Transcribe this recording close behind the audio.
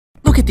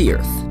the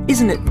Earth.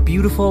 Isn't it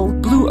beautiful?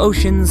 Blue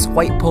oceans,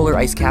 white polar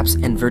ice caps,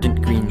 and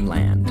verdant green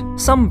land.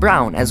 Some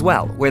brown as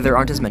well, where there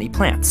aren't as many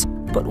plants.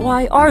 But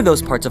why are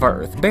those parts of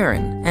our Earth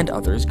barren, and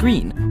others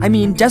green? I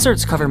mean,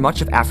 deserts cover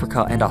much of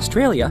Africa and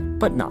Australia,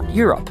 but not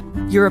Europe.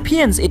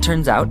 Europeans, it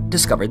turns out,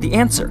 discovered the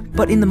answer,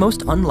 but in the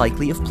most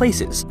unlikely of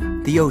places,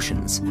 the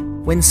oceans.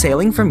 When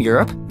sailing from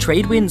Europe,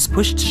 trade winds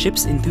pushed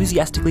ships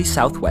enthusiastically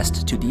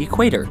southwest to the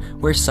equator,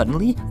 where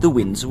suddenly the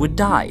winds would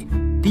die.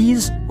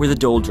 These were the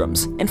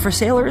doldrums, and for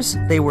sailors,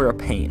 they were a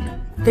pain.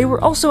 They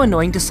were also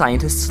annoying to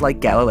scientists like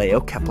Galileo,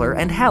 Kepler,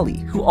 and Halley,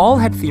 who all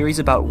had theories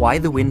about why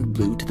the wind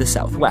blew to the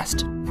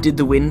southwest. Did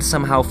the wind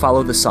somehow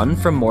follow the sun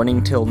from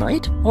morning till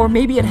night? Or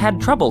maybe it had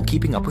trouble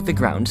keeping up with the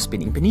ground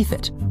spinning beneath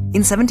it.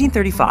 In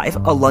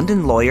 1735, a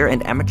London lawyer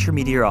and amateur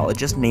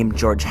meteorologist named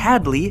George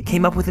Hadley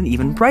came up with an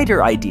even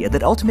brighter idea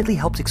that ultimately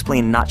helped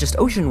explain not just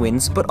ocean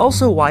winds, but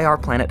also why our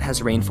planet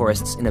has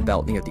rainforests in a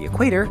belt near the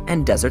equator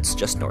and deserts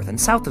just north and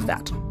south of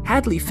that.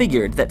 Hadley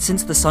figured that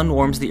since the sun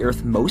warms the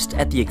Earth most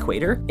at the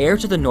equator, air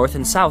to the north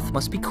and south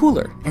must be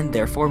cooler, and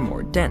therefore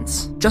more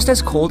dense. Just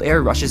as cold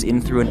air rushes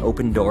in through an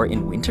open door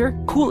in winter,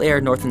 cool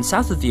air north and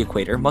south of the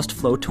equator must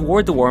flow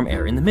toward the warm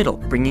air in the middle,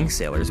 bringing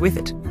sailors with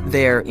it.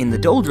 There, in the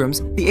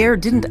doldrums, the air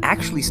didn't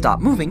actually stop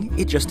moving,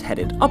 it just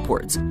headed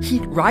upwards,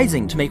 heat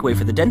rising to make way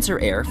for the denser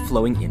air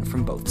flowing in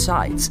from both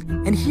sides.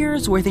 And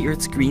here's where the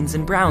Earth's greens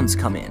and browns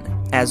come in.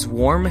 As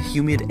warm,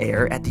 humid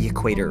air at the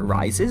equator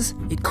rises,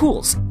 it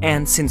cools,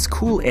 and since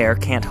cool air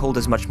can't hold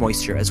as much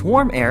moisture as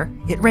warm air,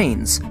 it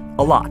rains.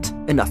 A lot.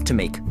 Enough to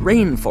make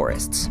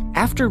rainforests.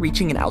 After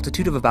reaching an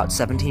altitude of about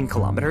 17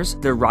 kilometers,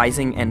 the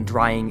rising and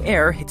drying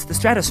air hits the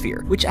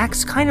stratosphere, which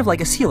acts kind of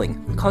like a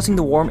ceiling, causing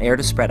the warm air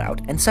to spread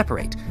out and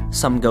separate.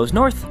 Some goes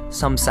north,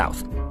 some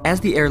south. As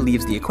the air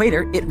leaves the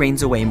equator, it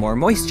rains away more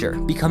moisture,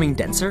 becoming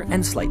denser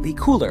and slightly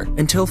cooler,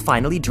 until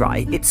finally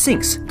dry, it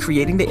sinks,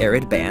 creating the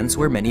arid bands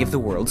where many of the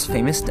world's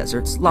famous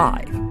deserts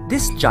lie.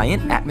 This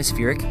giant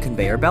atmospheric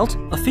conveyor belt,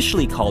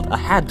 officially called a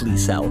Hadley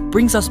cell,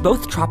 brings us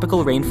both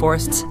tropical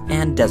rainforests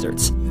and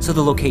deserts, so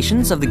the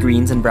locations of the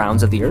greens and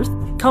browns of the Earth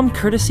come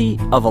courtesy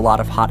of a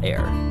lot of hot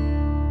air.